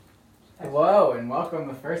Hello and welcome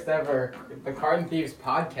to the first ever The Card and Thieves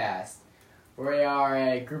podcast. We are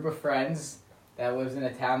a group of friends that lives in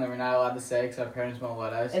a town that we're not allowed to say because our parents won't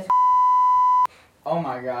let us. Oh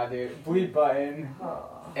my god, dude. Bleep button.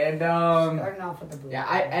 And Starting off with the bleep. yeah,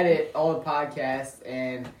 I edit all the podcasts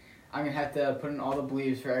and I'm gonna have to put in all the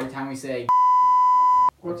bleeps for every time we say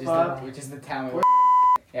which is the town we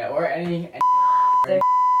yeah, or any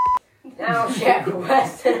Now Jack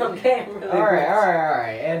Weston on camera.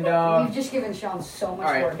 Alright. And You've just given Sean so much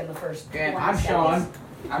alright. work in the first and 20 I'm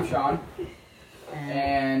seconds. Sean.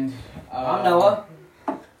 And I'm Noah.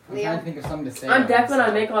 I'm trying to think of something to say. I'm about Declan. this.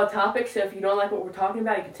 I make all the topics, so if you don't like what we're talking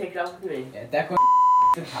about, you can take it off with me. Yeah, Declan.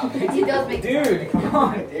 the topic. He does make Dude, come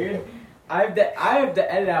on, dude. I have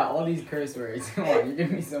to edit out all these curse words. Come on, you're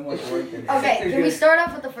giving me so much work. Okay, can we start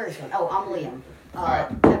off with the first one? Oh, I'm Liam.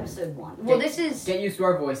 Alright. Episode 1. Well, this is... Get used to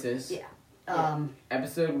our voices. Yeah.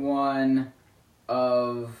 Episode 1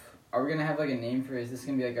 of... Are we gonna have like a name for it? Is this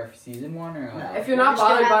gonna be like our season 1 or like... No. If you're We're not just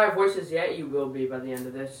gonna bothered have- by our voices yet, you will be by the end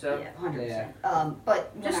of this. So Yeah, 100%. Yeah.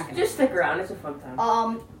 But we're not gonna... just stick around. It's a fun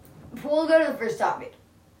time. We'll go to the first topic.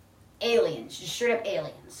 Aliens. Just straight up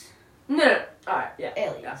aliens. No. All right. Yeah.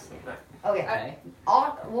 Aliens. Yeah. Okay. Okay.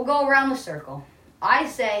 We'll go around the circle. I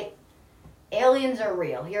say aliens are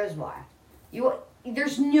real. Here's why.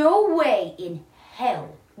 There's no way in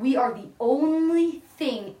hell we are the only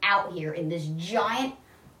thing out here in this giant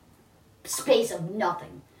space of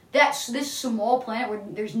nothing. That's this small planet where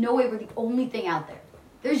there's no way we're the only thing out there.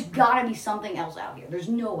 There's gotta be something else out here. There's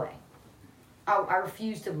no way. I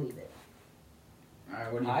refuse to believe it.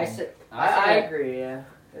 Alright, what do you I think? say, I agree. Yeah.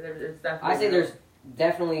 It's definitely. I say there's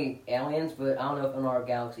definitely aliens, but I don't know if in our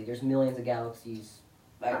galaxy. There's millions of galaxies,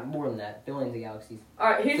 like more than that, billions of galaxies. All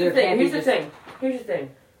right. Here's There the thing. can't be Here's the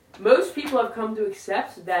thing. Most people have come to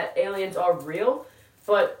accept that aliens are real,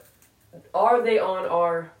 but are they on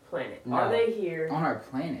our planet? No. Are they here On our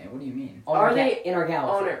planet? What do you mean? On Are our they in our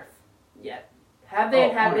galaxy? on Earth yet? Have they Oh,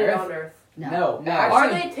 inhabited on Earth? on Earth? No. Are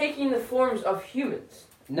Actually, they taking the forms of humans?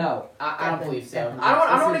 No. I don't believe so. Definitely. I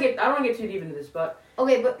don't This want to get too deep into this, but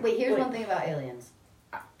Okay, but wait, here's Wait. one thing about aliens.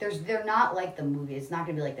 They're not like the movie. It's not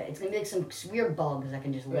gonna be like that. It's gonna be like some weird bugs that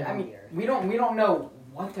can just live I on mean, the earth. we don't know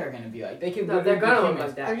what they're gonna be like. They could no, they're literally gonna be look humans.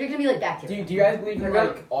 like They're that. just gonna be like bacteria. Do you guys believe in They're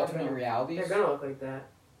like gonna- alternate realities? They're gonna look like that,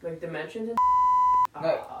 like dimensions. And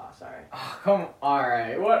No. Sorry. Oh, come. All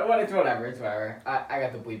right. It's whatever. It's whatever. I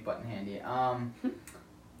got the bleep button handy.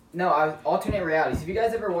 No, alternate realities. Have you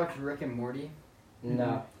guys ever watched Rick and Morty?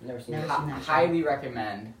 No. Never seen Never it. seen that show. Highly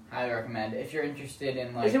recommend. Highly recommend. If you're interested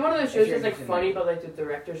in like. Is it one of those if shows you're that's like interested in, funny, but like the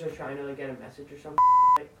directors are trying to like get a message or something?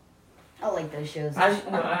 I like those shows.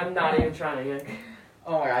 I'm not even trying. Like,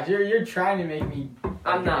 Oh my gosh, you're trying to make me.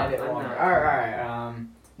 I'm not. edit I'm longer. not. All right.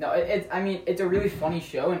 No, it's a really funny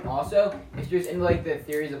show, and also if you're just into like the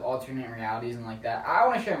theories of alternate realities and like that, I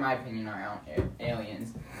want to share my opinion around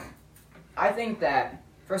aliens. I think that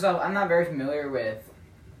first off, I'm not very familiar with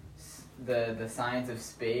the science of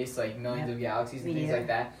space, like millions of galaxies and Me things neither. like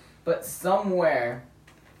that. But somewhere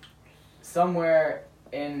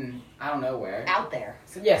in I don't know where. Out there.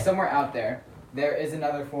 So yeah, somewhere out there, there is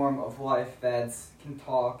another form of life that can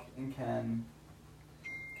talk and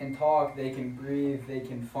can talk. They can breathe. They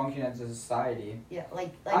can function as a society. Yeah,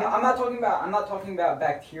 like I'm not talking about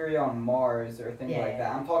bacteria on Mars or things like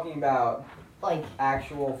that. I'm talking about like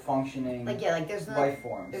actual functioning there's life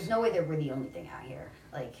forms. there's no way that we're the only thing out here.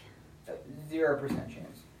 Like, 0%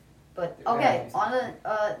 chance. but Yeah, okay. it's- On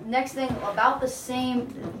the next thing about the same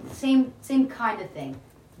kind of thing,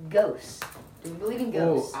 ghosts. Do we believe in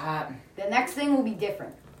ghosts? The next thing will be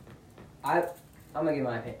different. I'm gonna give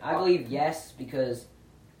my opinion. I believe yes because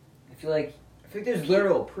I feel like I think there's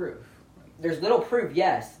literal proof. there's little proof.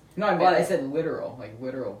 Yes. No, I mean, But- I said literal, like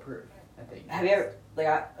literal proof. I think. Have you ever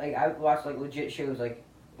I watched like legit shows like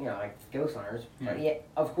like Ghost Hunters. Yeah. Yeah,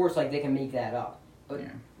 of course like they can make that up, but Yeah.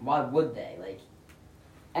 why would they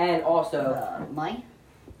And also, Money?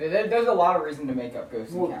 There's a lot of reason to make up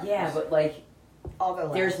ghost well, encounters. yeah, but like I'll go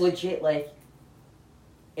last. there's legit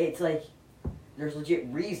it's like there's legit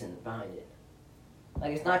reason behind it.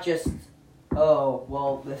 Like it's not just oh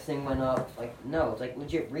well this thing went up. Like no, it's like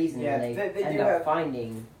legit reason. Yeah, and they end do up have-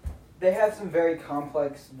 finding. They have some very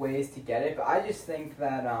complex ways to get it, but I just think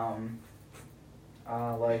that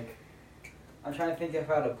like I'm trying to think of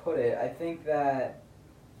how to put it. I think that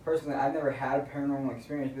personally I've never had a paranormal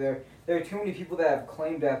experience, but there are too many people that have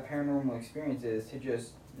claimed to have paranormal experiences to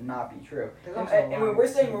just not be true. There's And, also a and lot when of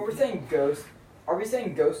we're saying ghosts, are we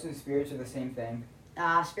saying ghosts and spirits are the same thing?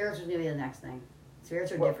 Spirits is gonna be the next thing.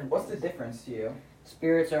 Spirits are What- different. What's the things. difference to you?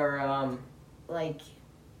 Spirits are Like,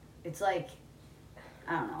 it's like,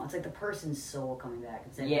 I don't know. It's like the person's soul coming back.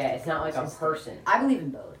 Instead of Yeah, just it's not like a ghost. person. I believe in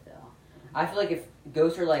both, though. I feel like if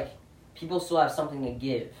ghosts are like, people still have something to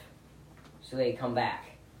give, so they come back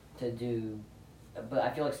to do. But I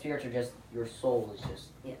feel like spirits are just, your soul is just.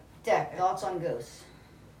 Deck, thoughts on ghosts?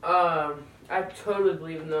 I totally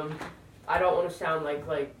believe in them. I don't want to sound like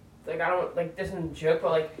I don't, like, this isn't a joke,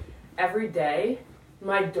 but, like, every day,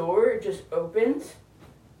 my door just opens,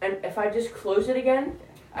 and if I just close it again,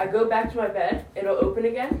 I go back to my bed, it'll open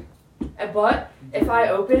again, but if I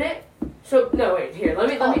open it, so, no, wait, here, let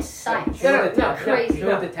me, Science. No, Crazy.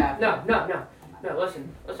 Show the tap. no,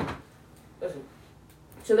 listen.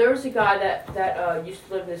 So there was a guy that used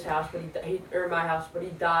to live in this house, but or my house, but he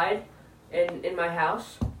died in my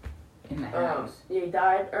house. In the house. Yeah, he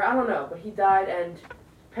died, or I don't know, but he died, and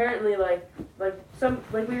apparently, like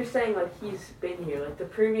we were saying, like, he's been here. Like, the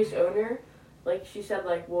previous owner, like, she said,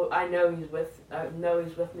 like, well, I know he's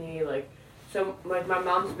with me, like, so, like, my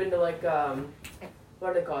mom's been to, like,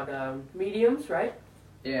 what are they called, mediums, right?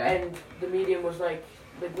 Yeah. And the medium was, like,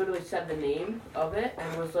 literally said the name of it,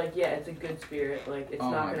 and was like, yeah, it's a good spirit, like, it's Oh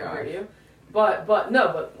not my gonna hurt gosh. you. But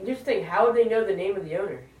here's the thing, how would they know the name of the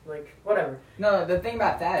owner? Like, whatever. No, the thing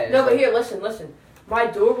about that is. No, but here, listen. My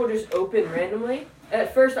door will just open randomly. And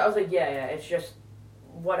at first I was like, yeah, it's just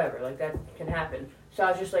whatever, like, that can happen. So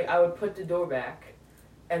I was just like, I would put the door back,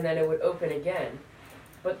 and then it would open again.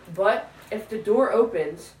 But if the door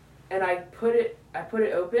opens, and I put it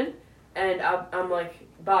open, and I'm like,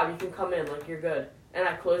 Bob, you can come in, like, you're good. And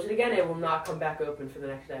I close it again, it will not come back open for the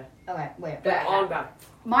next day. Okay, wait. That On back.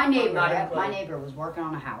 My neighbor, not right? even My playing. neighbor was working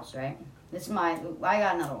on a house, right? I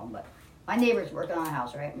got another one, but my neighbor's working on a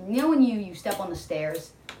house, right? You know when you step on the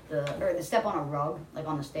stairs, or step on a rug, like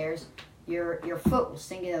on the stairs, your foot will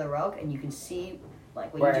sink into the rug, and you can see,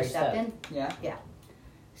 like, what Where you I just stepped stepped. in. Yeah.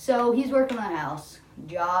 So he's working on a house.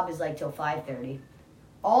 Job is like till 5:30.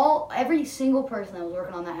 Every single person that was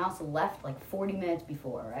working on that house left like 40 minutes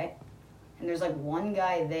before, right? And there's like one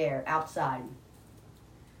guy there outside.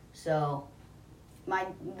 So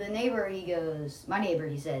the neighbor,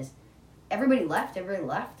 he says, everybody left,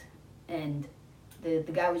 and the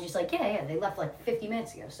guy was just like, yeah, they left like 50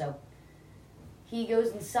 minutes ago. So he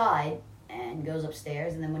goes inside and goes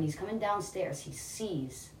upstairs, and then when he's coming downstairs, he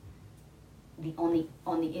sees on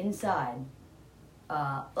the inside,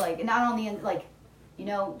 like, not on the end, like, you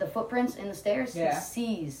know, the footprints in the stairs. Yeah. He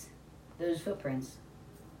sees those footprints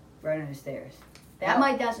right on the stairs.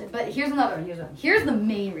 Oh. But here's another one. Here's the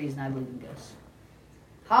main reason I believe in ghosts.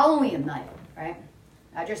 Halloween night, right?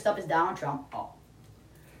 I dressed up as Donald Trump. What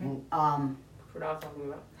I was talking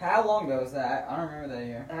about. How long ago was that? I don't remember that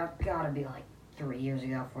year. That gotta be like 3 years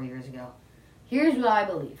ago, 4 years ago. Here's what I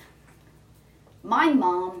believe. My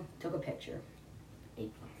mom took a picture.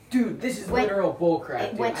 Dude, this is Went- literal bullcrap. it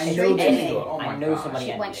dude. went I know straight this to is- me. Oh my I know gosh. somebody-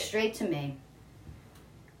 She Yeah, went yeah. straight to me.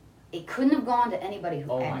 It couldn't have gone to anybody who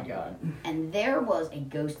Oh my edited it. god. And there was a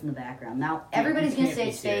ghost in the background. Now, everybody's you gonna can't say be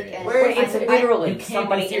it's fake. serious. And Where I- it's I- literally you can't be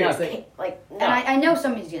somebody in a. serious, like, No. and I know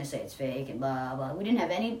somebody's gonna say it's fake and blah blah. We didn't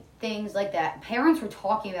have any things like that. Parents were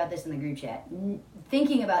talking about this in the group chat,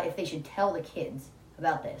 thinking about if they should tell the kids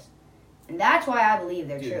about this, and that's why I believe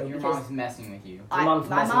they're Dude, true. your because mom's messing with you. Your mom's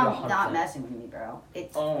my messing with mom's not 100%. messing with me, bro.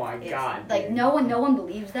 It's Oh my it's, god. like dude. no one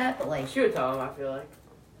believes that, but like She would tell him, I feel like.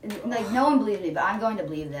 no one believes me, but I'm going to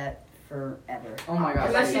believe that forever. Oh my gosh.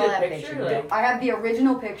 Because Can I I see saw the that picture? picture. Like- I have the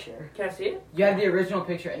original picture. Can I see it? You had the original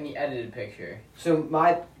picture and the edited picture. So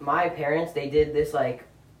my parents, they did this like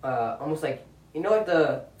almost like, you know, like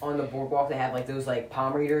on the boardwalk they have like those like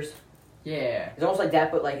palm readers. Yeah. It's almost like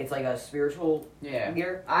that, but like it's like a spiritual Yeah.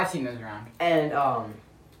 gear. I've seen those around. And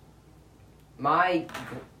my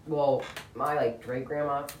like great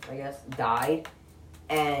grandma, I guess, died,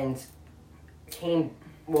 and came.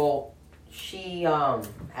 Well, she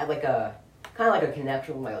had like a kind of like a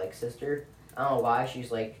connection with my like sister. I don't know why.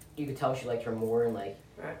 She's like, you could tell she liked her more, and like,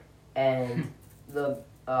 Right. and the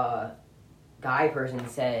guy person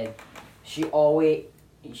said she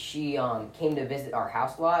came to visit our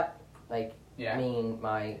house a lot, like. Yeah. Me and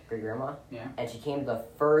my great grandma. Yeah. And she came to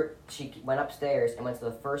she went upstairs and went to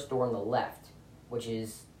the first door on the left,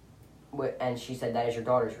 and she said that is your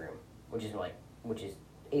daughter's room, which is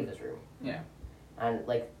Ava's room. Yeah. And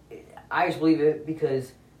like, I just believe it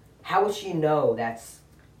because how would she know that's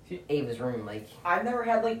Ava's room? Like, I've never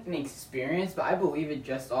had like an experience, but I believe it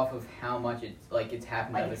just off of how much it's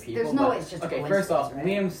happened to Like, other it's- people. there's no but, way it's just a okay. First off,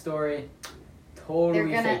 coincidence, right? Liam's story, totally They're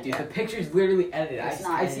gonna- fake, dude. The picture's literally edited. It's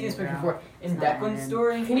not I've seen this edited, picture bro. before. In It's not Declan's edited.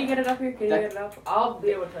 story. Can you get it up here? Can you Dec- get it up? I'll be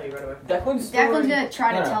able to tell you right away. Declan's story. Declan's gonna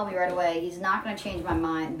try to No, no. tell me right away. He's not gonna change my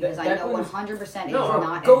mind because I know Declan's- 100% he's No,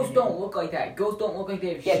 not. Ghosts edited. don't look like that. Ghosts don't look like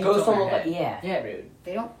they have Yeah, sheets ghosts on don't their look like head. yeah. Yeah, dude.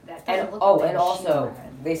 They don't. That And doesn't look like and they have sheet on also their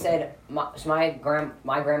head. they said my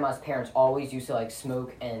grandma's parents always used to like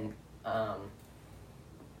smoke and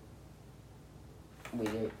we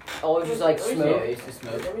always used to like Let me see. Yeah, smoke they used to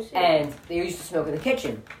smoke. Let me see. and they used to smoke in the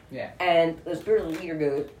kitchen. Yeah. And the spiritual leader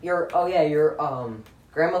goes, your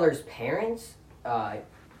grandmother's parents, I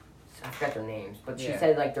forgot their names, but she Yeah.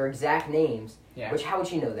 said like their exact names. Yeah. Which how would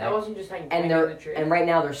she know that that? wasn't just hanging And in they're the tree. and right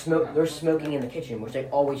now they're No. they're smoking in the kitchen, which they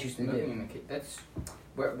always used to Smoking do. in the that's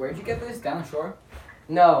where'd you get this? Down the shore?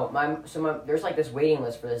 No, there's like this waiting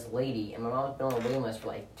list for this lady, and my mom's been on the waiting list for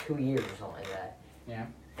like 2 years or something like that. Yeah.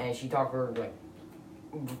 And she talked for like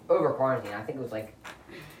over quarantine. I think it was like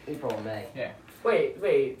April or May. Wait.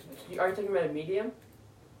 Are you talking about a medium?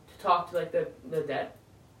 To talk to like the dead?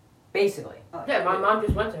 Basically. Yeah, my mom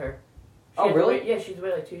just went to her. She Oh, had to really? wait- Yeah, she's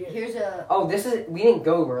waited like 2 years. Here's a. Oh, we didn't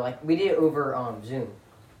go over we did it over Zoom.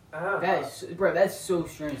 That is, bro. That's so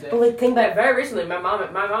strange. But like think Yeah, back, very recently, my mom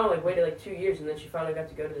like waited like 2 years, and then she finally got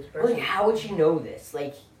to go to this person. like how would she know this?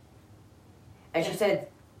 Like, and she said,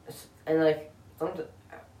 and like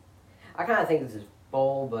I kind of think this is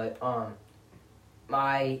bull, but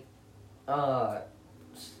my I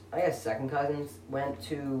guess second cousins went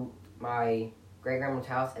to my great grandma's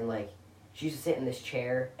house, and like she used to sit in this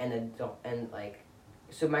chair, and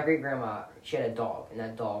so my great grandma, she had a dog, and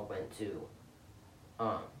that dog went to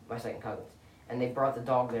my second cousins, and they brought the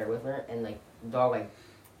dog there with her, and like the dog like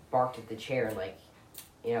barked at the chair, and like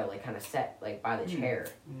like kind of sat like by the chair,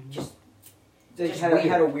 just They Just had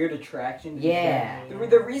weird. a weird attraction. to yeah.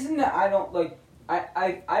 The reason that I don't like,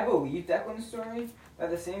 I believe Declan's story, but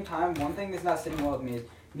at the same time, one thing that's not sitting well with me is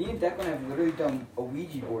me and Declan have literally done a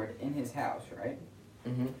Ouija board in his house, right?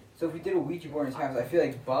 Mm-hmm. So if we did a Ouija board in his house, I feel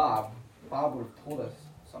like Bob would have told us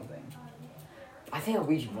something. I think a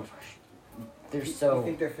Ouija boards they're You so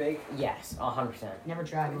think they're fake? yes, 100%. Never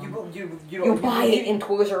tried You one. You buy it in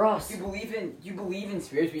Toys R Us. You believe in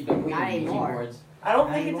spirits, but you don't believe Not in Ouija anymore. boards. I don't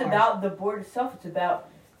Not think it's anymore. about the board itself. It's about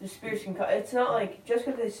the spirits can come. It's not like just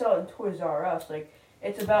because they sell it in Toys R Us. Like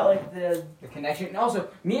it's about like the The connection, and also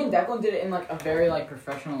me and Declan did it in like a very like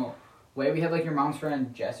professional way. We had like your mom's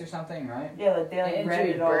friend Jess or something, right? like they like and read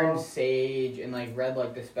she it burned all. sage and like read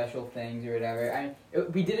like the special things or whatever.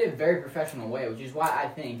 We did it a very professional way, which is why I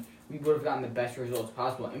think we would have gotten the best results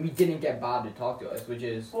possible, and we didn't get Bob to talk to us, which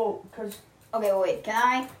is Well, because Okay, wait.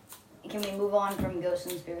 Can we move on from ghosts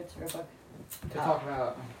and spirits real quick? to talk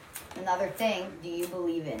about. Another thing. Do you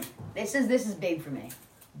believe in? This is big for me.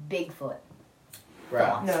 Bigfoot.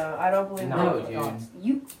 Bro, no, I don't believe No, that. dude.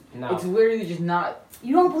 You No. It's literally just not.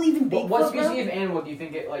 you don't believe in Bigfoot? What bro? species of animal do you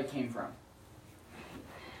think it like came from?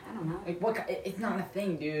 I don't know. Like what? It's not a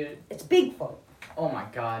thing, dude. It's Bigfoot. Oh my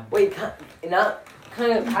god. Wait, not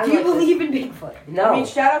kind of. Do you believe in Bigfoot? No. I mean,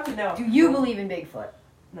 shout out to no. Do you believe in Bigfoot?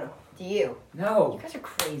 No. Do you? You No. guys are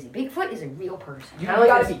crazy. Bigfoot is a real person. You Kinda like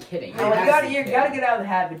gotta this- be kidding. No, It you has gotta to you be gotta fake. get out of the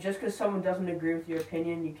habit. Just because someone doesn't agree with your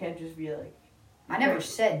opinion, you can't just be like. I never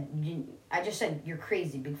said. I just said you're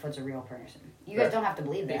crazy. Bigfoot's a real person. You guys Right. don't have to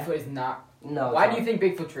believe that. Bigfoot is not. No. Why do you think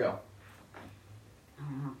Bigfoot's real? I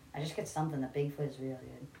don't know. I just get something that Bigfoot is real,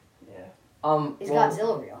 dude. Yeah. Is well,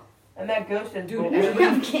 Godzilla real? And that ghost and Dude,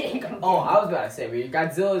 I'm kidding. I'm Oh, kidding. I was about to say, but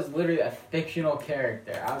Godzilla is literally a fictional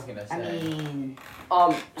character. I was gonna say. I mean,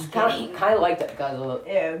 it's kind of like that Godzilla.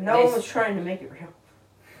 Yeah, no They one s- was trying to make it real.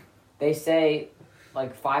 They say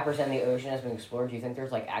like 5% of the ocean has been explored. Do you think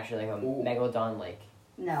there's like actually like a Ooh. megalodon like?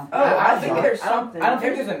 no. Oh, I think so. there's I don't- something. I don't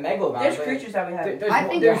think there's a megalodon. There's but creatures that we have. I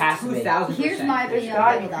think there's there has to be. 2,000%. Here's my There's opinion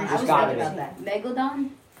gotta on be Megalodon. I creatures. was Gotta thinking about that. Megalodon,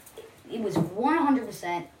 it was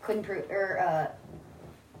 100% couldn't prove, or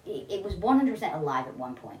it was 100% alive at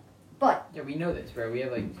one point. But Yeah, we know this, bro. We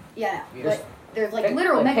have like. yeah, We but just- there's like Like-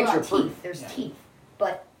 literal like Megalodon picture proof. teeth. There's Yeah. teeth,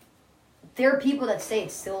 but there are people that say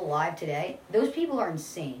it's still alive today. Those people are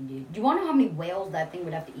insane, dude. Do you want to know how many whales that thing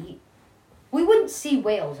would have to eat? We wouldn't see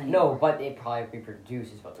whales anymore. No, but it probably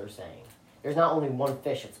reproduces what they're saying. There's not only one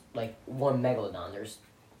fish. It's like one megalodon. There's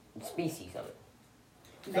species of it.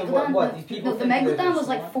 So Megalodon, what, these people no, the think that Megalodon there's was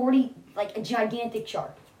like one? 40, like a gigantic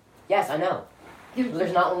shark. Yes, I know.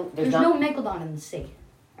 There's not. There's not. no Megalodon in the sea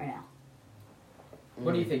right now.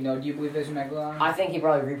 What do you think? No, do you believe there's a megalodon? I think he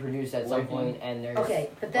probably reproduced at some What do you point, and there's. Okay,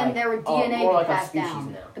 but then like, there would oh, DNA more be like a passed species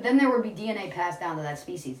down. now. But then there would be DNA passed down to that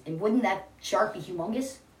species. And wouldn't that shark be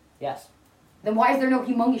humongous? Yes, Then why is there no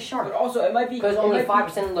humongous But shark? also, it might be because it only might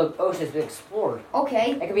be- 5% of the ocean has been explored.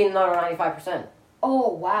 Okay, It could be another 95%. Oh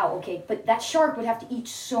wow, okay, but that shark would have to eat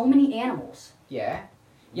so many animals. Yeah.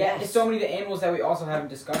 Yeah, Yes. there's so many of the animals that we also haven't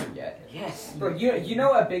discovered yet. Yes. Bro, you know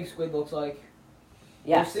what a big squid looks like?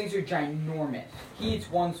 Yes. Those things are ginormous. He eats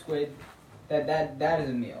one squid, that is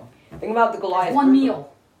a meal. Think about the Goliath. One group.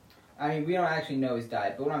 meal. I mean, we don't actually know his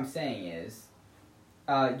diet, but what I'm saying is,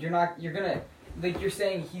 you're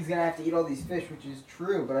saying he's gonna have to eat all these fish, which is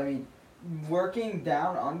true, but I mean, working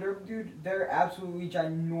down under, dude, they're absolutely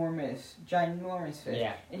ginormous fish.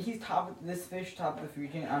 Yeah. And he's top of the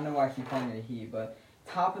food chain. I don't know why I keep calling it a he, but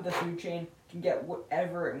top of the food chain can get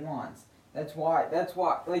whatever it wants. That's why,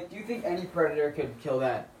 like, do you think any predator could kill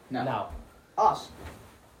that? No. Us.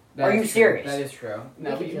 That Are is you true. serious? That is true.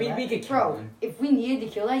 No, could we kill that. could kill Bro, one. if we needed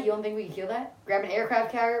to kill that, you don't think we could kill that? Grab an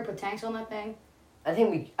aircraft carrier, put tanks on that thing? I think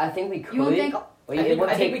we could. You don't think But I it think- would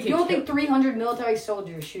I think take. we could you don't kill- think 300 military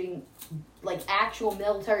soldiers shooting like actual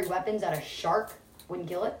military weapons at a shark wouldn't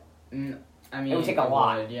kill it? I mean, It would take a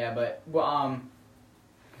lot. would, yeah, but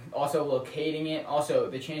also locating it. Also,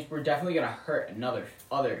 the chance we're definitely gonna hurt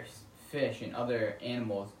other fish and other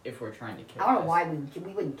animals if we're trying to kill. I don't know this. why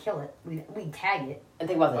we wouldn't kill it. We'd tag it. And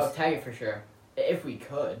think about Oh, this. tag it for sure. If we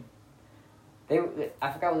could.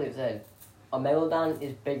 I forgot what it said. A megalodon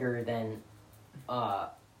is bigger than,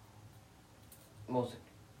 most,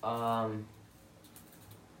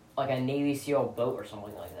 like a Navy SEAL boat or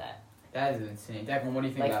something like that. That is insane. Declan, what do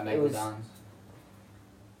you think Like, about it was- megalodons?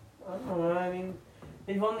 I don't know. I mean,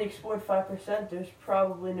 they've only explored 5%. There's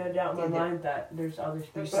probably no doubt in my Yeah, mind that there's other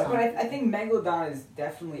species. But I think megalodon is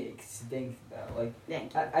definitely extinct though. Like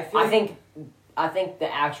Thank I feel. I think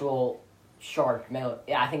the actual shark,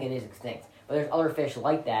 I think it is extinct. But there's other fish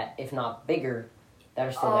like that, if not bigger, that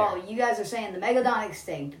are still Oh, there. you guys are saying the megalodon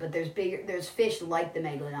extinct, but there's fish like the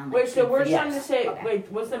megalodon. that Wait, so we're Yes. trying to say, Okay.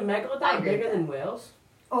 wait, was the I megalodon agree with bigger that. than whales?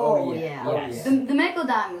 Oh, Oh, yeah. yeah. Oh, Yes. yeah. The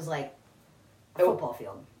megalodon was like a It- football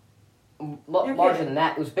field. Okay. Larger than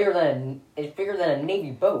that. It was bigger than a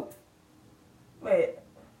Navy boat. Wait,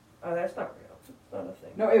 oh, that's not real. It's not a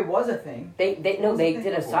thing. No, it was a thing. They did a They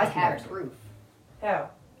size have comparison. proof. How?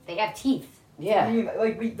 They have teeth. I Yeah. mean,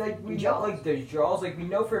 we know, Jaws. like there's jaws. Like we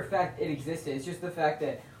know for a fact it existed. It's just the fact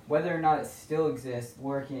that whether or not it still exists,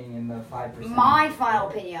 lurking in the 5%. My final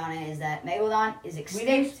opinion on it is that megalodon is We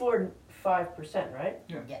extinct. explored 5%, right?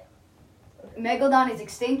 Megalodon is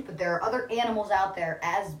extinct, but there are other animals out there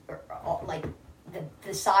like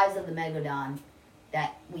the size of the megalodon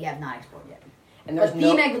that we have not explored yet. And there's But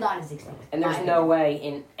no the megalodon is extinct. and there's My no opinion. way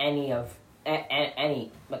in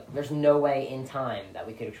any there's no way in time that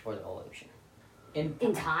we could explore the whole ocean.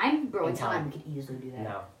 In time, bro. In In time, time. we could easily do that.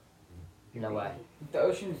 No. No way. The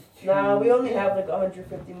ocean's too Nah, we only have like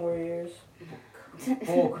 150 more years.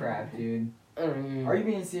 bull crap, dude. Mm. Are you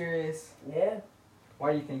being serious? Yeah.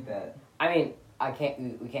 Why do you think that? I mean,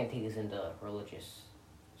 we can't take this into religious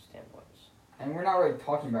standpoints. And we're not really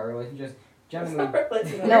talking about religion, just It's generally. not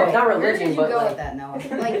religion. No, it's not Where religion, did you but go like with that,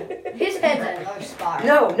 Noah? Like his head's at another spot.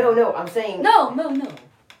 no. I'm saying No.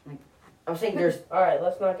 I'm saying there's Alright,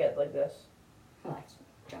 let's not get like this. Relax,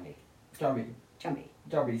 Jumpy.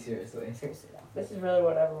 Jumpy, seriously. Seriously though. This is really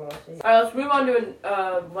what everyone wants to hear. Alright, let's move on to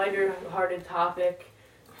a lighter-hearted topic.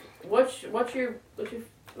 What's your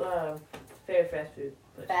favorite fast food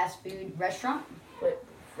place? Fast food restaurant.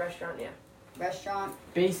 Restaurant? Yeah. Restaurant.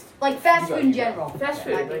 Based. Like fast You food go, in you go. general. Fast My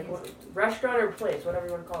food, like opinion. restaurant or place, whatever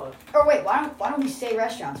you want to call it. Or wait, why don't we say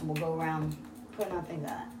restaurants and we'll go around putting on things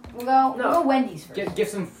like that. We'll go Wendy's first. Give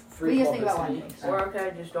some What free do you guys think about publicity. Wendy's? Or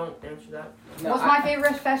okay, just don't answer that. No, What's my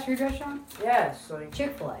favorite fast food restaurant? Yes, like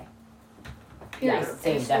Chick-fil-A. Yes, Period.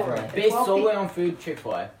 same, End of story. definitely. The Based 12 solely on food,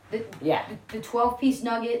 Chick-fil-A. yeah. The 12-piece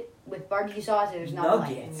nugget with barbecue sauce. There's nothing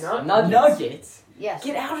like it. Nuggets. Nuggets. Yes.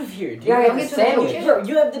 Get out of here, dude. Yeah, Nuggets it's a with sandwich. chicken. Bro,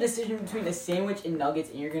 you have the decision between a sandwich and nuggets,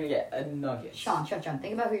 and you're gonna get a nugget. Sean,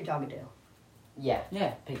 think about who you're talking to. Yeah.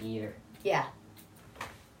 Yeah. Picky eater. Yeah.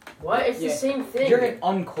 What? It's Yeah. the same thing. You're an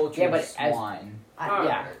uncultured Yeah, but as- swine.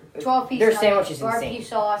 Yeah. 12-piece Their nugget, sandwich is barbecue insane.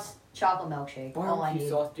 sauce, chocolate milkshake. All I Barbecue need.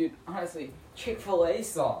 sauce, dude. Honestly, Chick-fil-A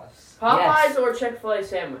sauce. Popeyes Yes. or Chick-fil-A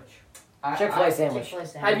sandwich? Chick-fil-A sandwich. Chick-fil-A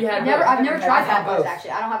sandwich. Have you had I've never, both? I've never tried I've had Popeyes both.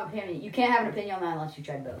 actually. I don't have an opinion. You can't have an opinion on that unless you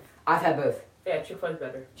tried both. I've had both. Yeah, Chick-fil-A's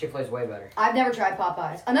better. Chick-fil-A's way better. I've never tried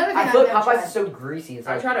Popeyes. Another thing I I've feel never like Popeyes tried. is so greasy. It's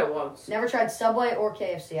I like tried it once. Never tried Subway or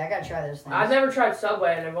KFC. I gotta try those things. I've never tried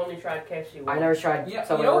Subway, and I've only tried KFC once. I never tried Yeah,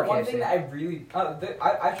 Subway you know or one KFC. thing that I really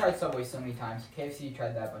I've tried Subway so many times. KFC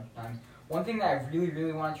tried that a bunch of times. One thing that I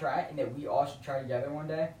really want to try and that we all should try together one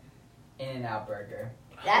day, In-N-Out Burger.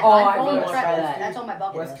 That, Oh, I've I only really wanna tried try that. that. That's on my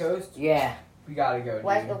bucket West list. Coast, Yeah. we gotta go,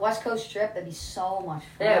 dude. The West Coast trip, that'd be so much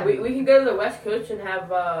fun. Yeah, we can go to the West Coast and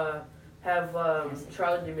have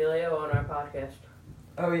Charlie D'Amelio on our podcast.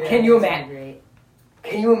 Oh yeah. Can you That'd imagine? be great.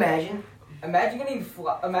 Can you imagine? Imagine getting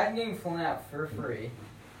flown out for free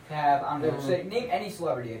to have, I don't know, say, name any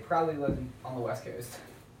celebrity. They probably live on the West Coast.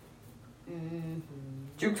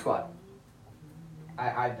 Juke Squad. I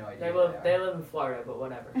have no idea. They live in Florida, but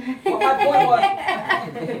whatever. Well,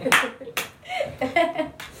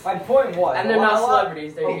 my point was, And they're not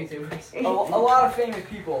celebrities, they're YouTubers. a lot of famous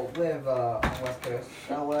people live on the West Coast.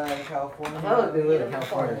 LA, California. Oh, they live in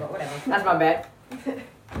California. But whatever. That's my bad.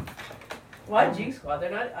 Why G Squad?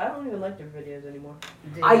 They're not. I don't even like their videos anymore.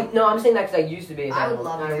 Dude, I'm saying that because I used to be. I would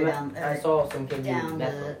love to go down I saw some kids in down to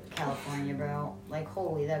Netflix. California, bro. Like,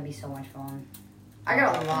 holy, that'd be so much fun. I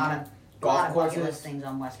got a lot of Golf bucket courses. list things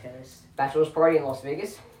on West Coast. Bachelor's party in Las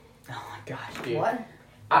Vegas. Oh my gosh, dude. What?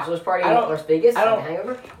 Bachelor's party in I don't- Las Vegas. I don't- like a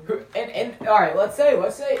hangover. And all right, let's say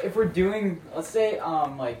if we're doing,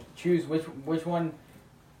 like choose which one.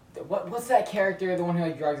 What's that character? The one who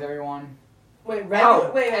like drugs everyone. Wait,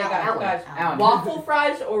 Alan. wait, Alan. guys. Alan. Waffle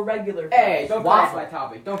fries or regular fries? Hey, don't cut off Waffle. my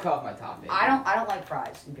topic. Don't cut off my topic. I don't like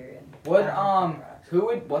fries. Period. What I don't like fries. who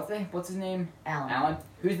would what's his name? Alan. Alan.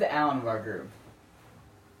 Who's the Alan of our group?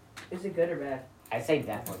 Is it good or bad? I'd say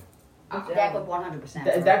Declan. That would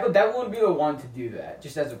 100%. That would be the one to do that,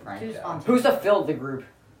 just as a prank. Choose though. fun. Who's the Phil of the group?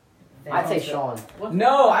 I'd say Sean.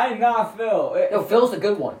 No, I am not Phil. No, Phil's the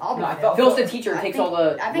good one. I'll be No, I Phil. thought- Phil's the teacher who I takes think- all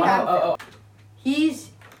the. I think Wow. I'm Phil. He's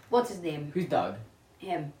what's his name? Who's Doug?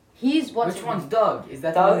 Him. He's what's Which his one's name? Doug? Is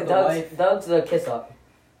that the one Doug, with the wife? Doug's the kiss up.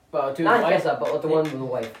 Well, to Not his wife? kiss up, but the one with the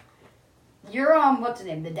wife. You're what's his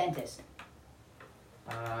name? The dentist.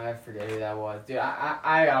 I forget who that was, dude.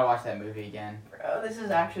 I gotta watch that movie again. Bro, this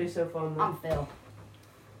is actually so fun. Though. I'm Phil.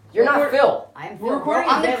 You're not Phil. I am We're Phil. Bro. recording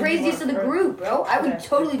I'm the again, craziest of the bro. group, bro. I would Okay.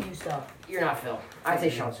 totally do stuff. You're not Phil. I'd say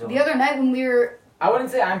Sean's Phil. The other night when we were, I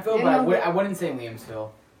wouldn't say I'm Phil, You but know, I wouldn't say Liam's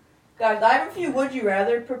Phil. Guys, I have a few would you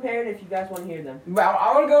rather prepared if you guys want to hear them. But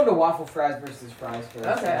I want to go to waffle fries versus fries first.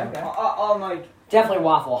 Okay, okay. I'll like Definitely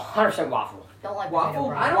waffle. 100% waffle. don't like potato waffle.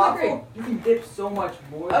 fries. I don't waffle, you can dip so much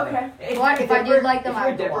more. than Okay. that. But if I did like them, if I you're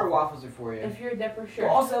a would go dipper, waffle. waffles are for you. If you're a dipper, sure.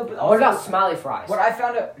 But also, What about smiley fries? What I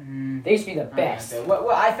found out. They used to be the best.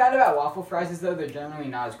 What I found about waffle fries is though they're generally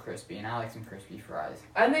not as crispy, and I like some crispy fries.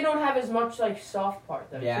 And they don't have as much like soft part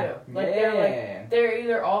though Yeah. too. Like Yeah. they're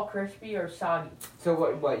either all crispy or soggy. So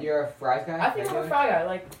what? You're a fries guy? I think I'm a fry guy.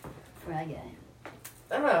 Like Fry guy.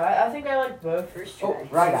 I don't know. I think I like both. First Oh, try.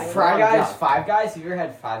 Fry guy. Fry Yeah. guys, Five Guys. Have you ever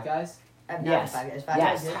had Five Guys? I've Yes. done 5 guys. 5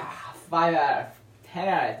 Yes. guys. Ah, 5 out of 10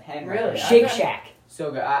 out of 10. right Really? there. Shake Okay. Shack.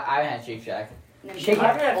 So good. I haven't had Shake Shack. Good. Shake I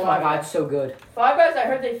haven't Shack. had Oh my Five god, Guys. it's so good. Five Guys. I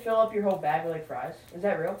heard they fill up your whole bag with like fries. Is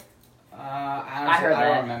that real? I heard don't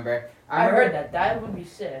that. remember. I heard that. That would be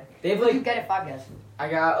sick. They've What do you like get at 5 guys? I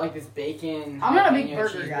got like this bacon. I'm not a big jalapeno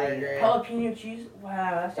burger guy. cheeseburger. Jalapeno cheese. Wow,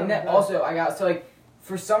 that sounds And then good. also I got so like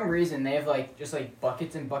for some reason they have like just like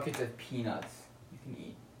buckets and buckets of peanuts you can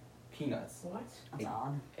eat. Peanuts. What? That's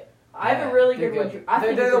odd. I have Yeah, a really they're good one. I They're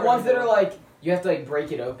think the it's a ones really that are good like you have to like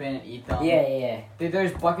break it open and eat them. Yeah.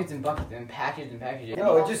 There's buckets and buckets and packages and packages.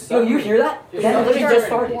 No, it just Yo, you hear that? Just That started literally just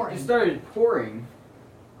started. pouring. It started pouring.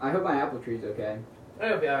 I hope my apple tree's okay. one.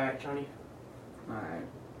 It'll be alright, Johnny. All right,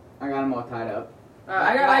 I got them all tied up.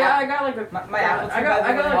 I got like a. My apple tree. I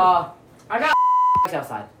got I got-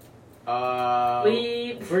 outside.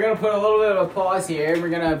 Leave. We're gonna put a little bit of a pause here. We're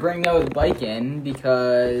gonna bring Noah's bike in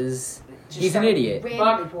because he's an idiot.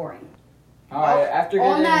 Randomly pouring. All right, after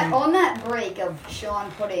On getting that on that break of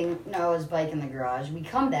Sean putting Noah's bike in the garage, we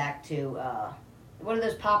come back to what are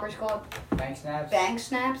those poppers called? bank snaps. Bank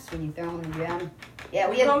snaps when you throw them on the ground. Yeah,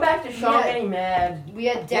 we We come had back to Sean yeah. getting mad. we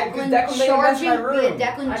had Yeah, 'cause Declan, Declan made a mess in charging. my We room. had I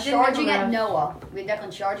Declan didn't charging make a at mess. Noah. We had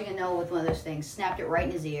Declan charging at Noah with one of those things. Snapped it right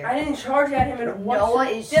in his ear. I didn't charge at him at once. Noah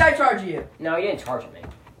is Did I charge you? No, you didn't charge me.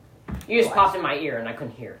 You just What? popped in my ear and I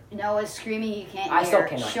couldn't hear. Noah's screaming. He can't I hear. still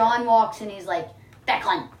cannot Sean walks in. He's like,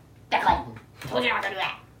 Declan, told you not to do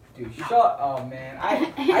that. Dude, shut. Oh man,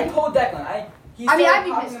 I told Declan. He I mean, started I'd be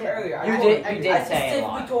talking pissed to him too. earlier. You I did- told- you did I say it a specifically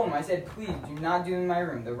lot. told him. I said, please do not do it in my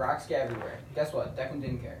room. The rocks get everywhere. Guess what? Declan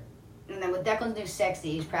didn't care. And then with Declan's new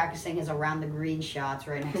sexy, he's practicing his around the green shots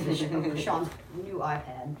right next to Sean's new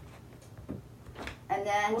iPad. And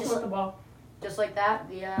then What's just with the ball? like that,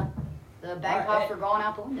 the bag Alright, pops were going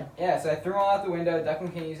out the window. Yeah, so I threw them all out the window.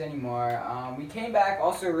 Declan can't use anymore. We came back.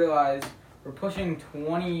 Also realized we're pushing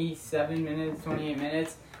 27 minutes, 28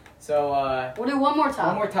 minutes. So We'll do one more time.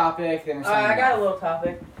 one more topic. Then we're Alright, I signing got off. a little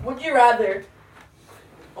topic. Would you rather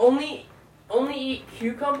only eat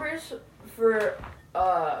cucumbers for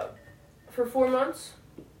 4 months,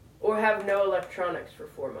 or have no electronics for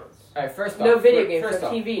 4 months? All right, first off, No video games, First no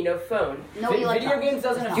off, TV, no phone. No video electronics. games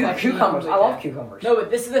doesn't It's affect not. Dude, cucumbers. I love cucumbers. No, but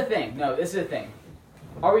this is the thing.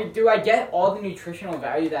 Do I get all the nutritional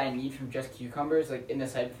value that I need from just cucumbers, like in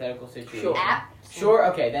this hypothetical situation? Sure. Sure.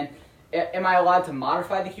 Okay, then. Am I allowed to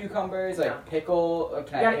modify the cucumbers, like No. pickle? Or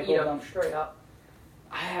can You I gotta pickle eat them? them straight up.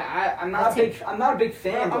 I'm not a big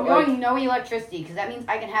fan. I'm But like, going no electricity because that means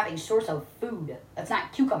I can have a source of food. That's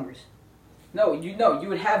not cucumbers. No, you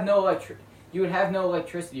would have no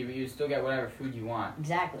electricity, but you would still get whatever food you want.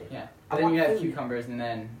 Exactly. Yeah. I But then want you have food. cucumbers, and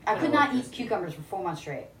then I could not eat electricity. cucumbers for 4 months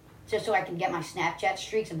straight, just so I can get my Snapchat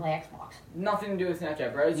streaks and play Xbox. Nothing to do with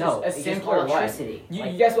Snapchat, bro. It's No, just a it's just simpler life. electricity.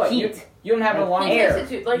 You guess what? Heat. You don't have an Like alarm. air.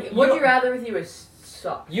 Like, You would don't- you rather with you is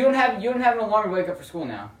suck. You don't have an alarm to wake up for school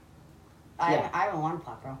now, Yeah. I have an alarm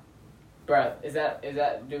clock, bro. bro. Is that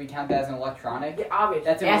do we count that as an electronic? Yeah, obviously.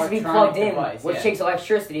 That's It an has to be electronic plugged in, device, which yeah. takes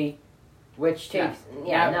electricity, which takes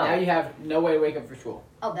Now you have no way to wake up for school.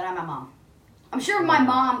 Oh, then I'm my mom. I'm sure my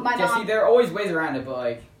mom. Jesse, there are always ways around it, but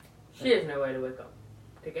like, She has no way to wake up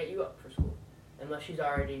to get you up for school, unless she's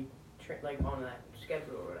already on that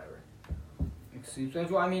schedule or whatever. sleep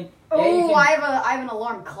schedule. I mean, Oh, yeah, you can, I have an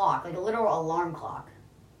alarm clock, like a literal alarm clock,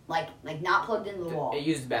 like not plugged into the wall. it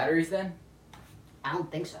uses batteries then. I don't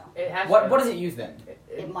think so. It has What to. does it use then?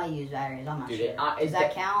 It might use batteries. I'm not Dude, sure. is Does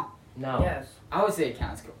that count? No. Yes. I would say it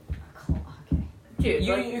counts. Okay. Dude,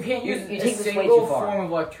 You can't use you a take this way single too far. form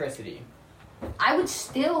of electricity. I would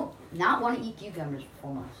still not want to eat cucumbers for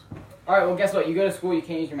 4 months. All right, well, guess what? You go to school, you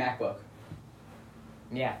can't use your MacBook.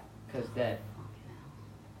 Yeah, because dead.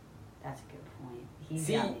 That's a good point. He's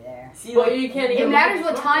See, got me there. See, Well, like, you can't It even matters look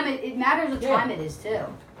at what the time it matters what Yeah. time it is too.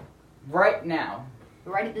 right now,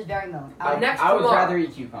 Right at this very moment. I, Next I would tomorrow. rather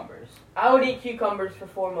eat cucumbers. I would eat cucumbers for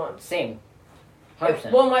 4 months. Same.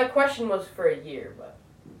 100%. Well, my question was for a year, but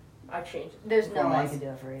I changed it. There's no 4 way I months. could do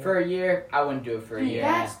it for you. For a year, I wouldn't do it for a Dude, year.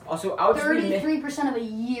 that's Also, I would just be. 33% of a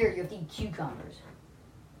year you have to eat cucumbers.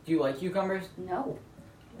 Do you like cucumbers? No.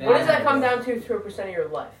 Then What I does that would come do it. down to a percent of your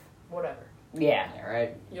life? Whatever. Yeah. Yeah,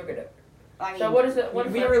 right. You're good at it. I mean, So what is it? What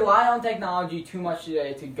is we that? rely on technology too much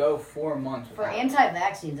today to go 4 months. for without it.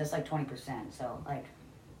 anti-vaccines, that's like 20%. So like.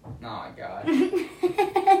 Oh my god.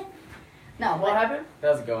 No, What but happened? That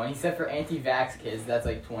was a good one. He said for anti-vax kids, that's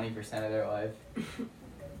like 20% of their life.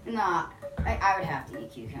 nah, I would have to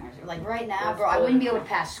eat cucumbers. Like right now, That's bro, I good. wouldn't be able to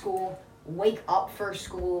pass school, wake up for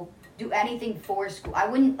school, do anything for school. I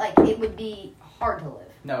wouldn't like. It would be hard to live.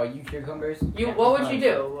 No, you cucumbers? You Yeah, what would fine. you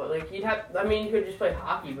do? Like you'd have. I mean, you could just play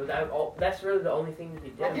hockey, but that's really the only thing that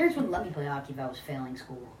you My do. parents wouldn't let me play hockey if I was failing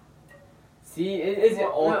school. See, it is an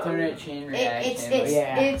Well, no, alternate chain reaction. It's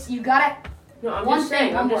Yeah. it's you gotta. No, I'm One just thing,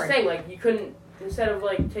 saying. I'm one just word. saying. Like you couldn't instead of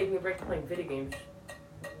like taking a break to playing video games,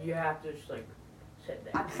 you have to just like sit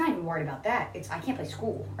there. I'm not even worried about that. It's I can't play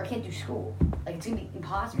school or I can't do school. Like it's gonna be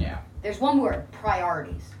impossible. Yeah. There's one word: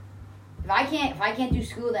 priorities. If I can't do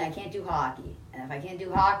school, then I can't do hockey. And if I can't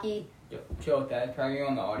do hockey, Yo, chill with that. Try you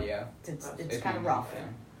on the audio. it's If kind of you rough.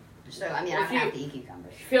 can. So I mean, If I have you- to eat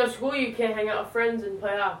cucumbers. If you fail school, you can't hang out with friends and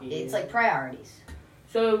play hockey. It's like priorities.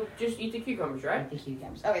 So just eat the cucumbers, right? Eat the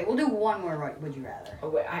cucumbers. Okay, we'll do one more. Would you rather? Oh,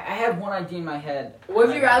 wait, I had one idea in my head.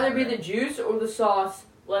 Would you rather be the juice or the sauce?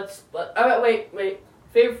 Wait.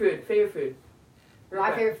 Favorite food. Real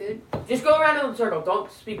My quick. favorite food? Just go around in the circle. Don't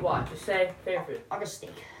speak why. Just say favorite food. I'll go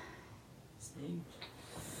steak.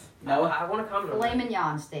 No, I want to comment on Filet that.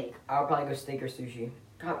 mignon steak. I would probably go steak or sushi.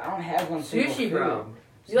 God, I don't have one. single Sushi, bro. food.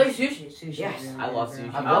 You like sushi? Sushi. Yes, really I good, love bro.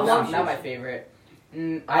 sushi. I Not- love Not sushi. my favorite. I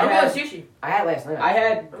I'm had. going sushi. I had last night. I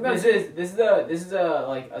had. I'm gonna- This is a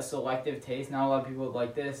like a selective taste. Not a lot of people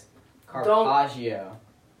like this. Carpaccio.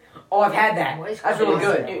 Oh, I've had that. What is That's really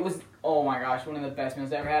Carpaccio? good. It was. Oh my gosh, one of the best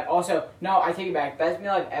meals I ever had. Also, no, I take it back. Best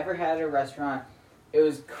meal I've ever had at a restaurant. It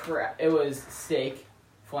was crab. It was steak,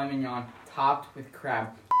 filet mignon, topped with crab.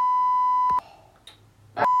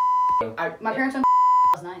 My parents went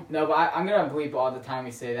last night. No, but I'm gonna bleep all the time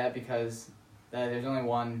we say that because there's only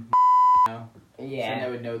one. So Yeah. they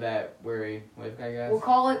would know that where we live, I guess. We'll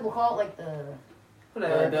call it like the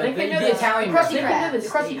Whatever. The They can know the this. Italian Krusty restaurant. Krab. the The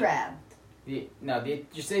Krusty state.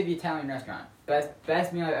 Krab. Just say the Italian restaurant.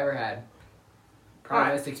 Best meal I've ever had. Probably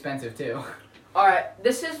Alright. most expensive too. All right.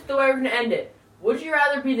 This is the way we're gonna end it. Would you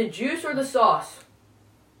rather be the juice or the sauce?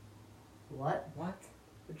 What? What?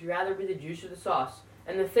 Would you rather be the juice or the sauce?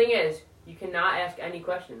 And the thing is, you cannot ask any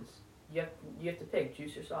questions. You have to pick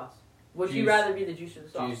juice or sauce. Would you Juice. rather be the juice or the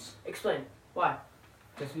sauce? Juice. Explain. Why?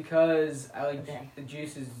 Just because I like Okay. the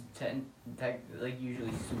juice is like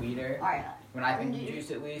usually sweeter All right. when I think of juice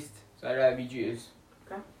at least. So I'd rather be juice.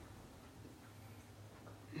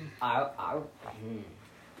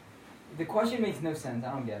 The question makes no sense.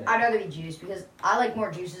 I don't get it. I'd rather be juice because I like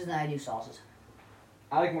more juices than I do sauces.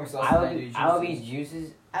 I like more sauce I than I do would juice. I would be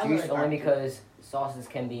juices I juice like only barbecue. because sauces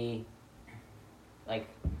can be like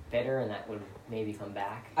bitter, and that would maybe come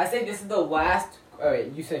back. I say this is the last. Oh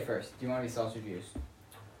wait, you say first. Do you want to be sauce or juice?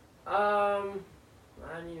 I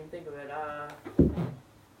didn't even think of it.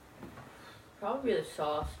 Probably the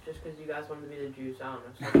sauce, just because you guys wanted to be the juice. I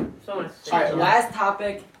don't know. Someone has to say All right, sauce. last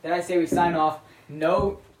topic. Then I say we sign off.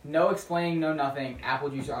 No explaining, no nothing. Apple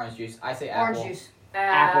juice or orange juice? I say apple. Orange juice.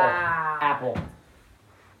 Apple.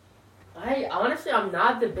 I'm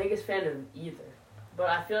not the biggest fan of either. But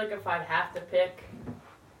I feel like if I'd have to pick,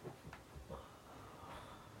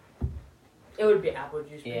 it would be apple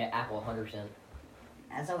juice. Yeah, apple, 100%.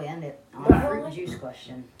 That's how we end it. On But a I don't fruit like- juice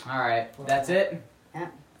question. All right, that's it. Yeah.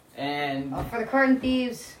 And Oh, for the curtain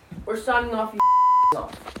thieves. We're signing off.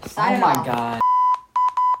 Signing off. god.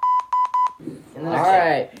 And the All next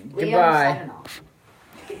right, Leo goodbye. signing off.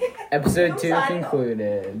 Episode I'm 2 signing off.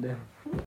 concluded.